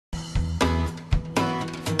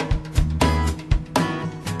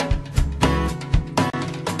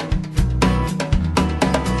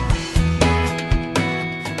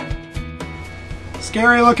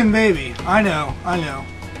Scary looking baby. I know, I know.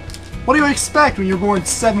 What do you expect when you're born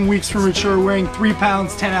 7 weeks premature weighing 3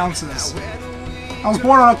 pounds 10 ounces? I was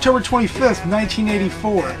born on October 25th,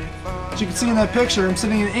 1984. As you can see in that picture, I'm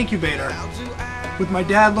sitting in an incubator with my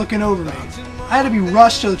dad looking over me. I had to be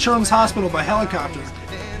rushed to the Children's Hospital by helicopter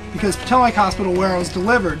because Potomac Hospital, where I was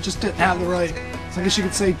delivered, just didn't have the right, I guess you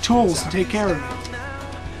could say, tools to take care of me.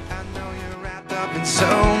 In so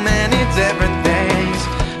many different things,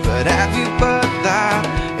 but have you put that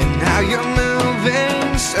in how you're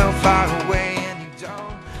moving so far away and you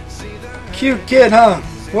don't see the Cute kid, huh?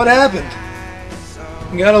 What happened?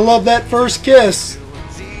 You gotta love that first kiss.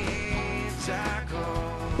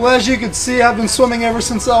 Well, as you can see, I've been swimming ever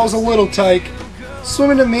since I was a little tyke.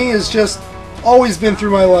 Swimming to me has just always been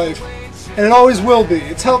through my life, and it always will be.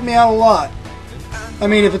 It's helped me out a lot. I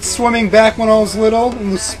mean, if it's swimming back when I was little in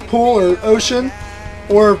the pool or ocean,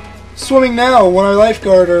 or swimming now when I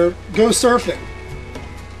lifeguard or go surfing.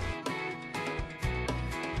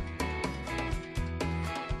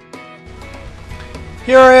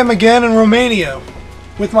 Here I am again in Romania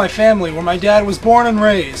with my family, where my dad was born and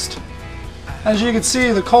raised. As you can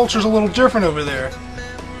see, the culture's a little different over there.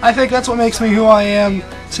 I think that's what makes me who I am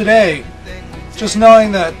today. Just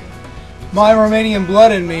knowing that my Romanian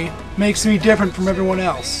blood in me makes me different from everyone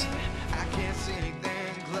else.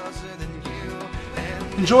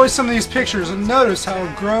 Enjoy some of these pictures and notice how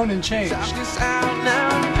I've grown and changed. I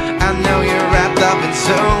know you're wrapped up in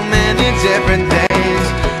so many different things,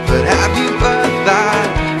 but have you put that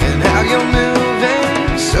in how you're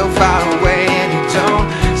moving so far away and you don't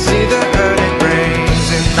see the hurt it brings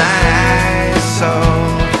in my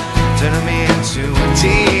soul, turning me into a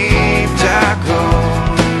deep dark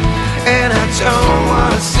hole, and I don't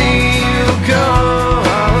want to see you go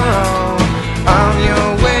on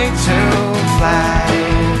your way to fly.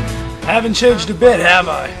 Haven't changed a bit, have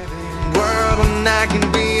I? World when I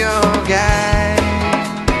can be your guy.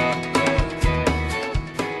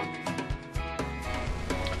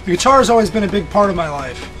 The guitar has always been a big part of my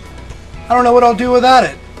life. I don't know what I'll do without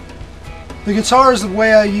it. The guitar is the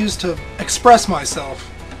way I use to express myself.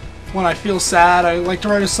 When I feel sad, I like to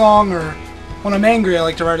write a song, or when I'm angry, I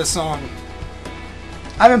like to write a song.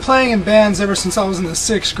 I've been playing in bands ever since I was in the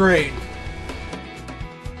 6th grade.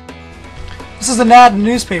 This is an ad in the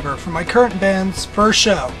newspaper for my current band's first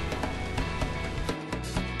show.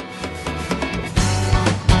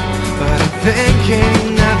 But I'm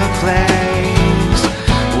thinking of a place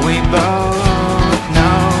we both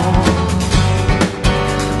know.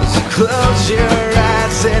 So close your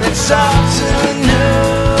eyes and it's all to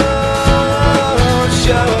know.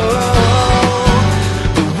 Show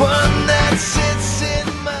the one that sits in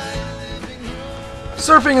my living room.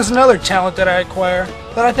 Surfing is another talent that I acquire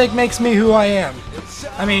that I think makes me who I am.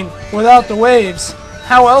 I mean, without the waves,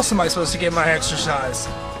 how else am I supposed to get my exercise?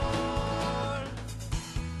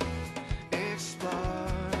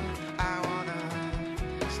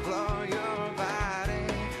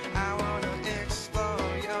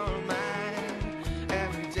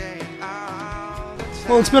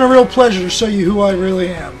 Well, it's been a real pleasure to show you who I really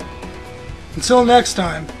am. Until next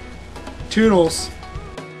time, toodles.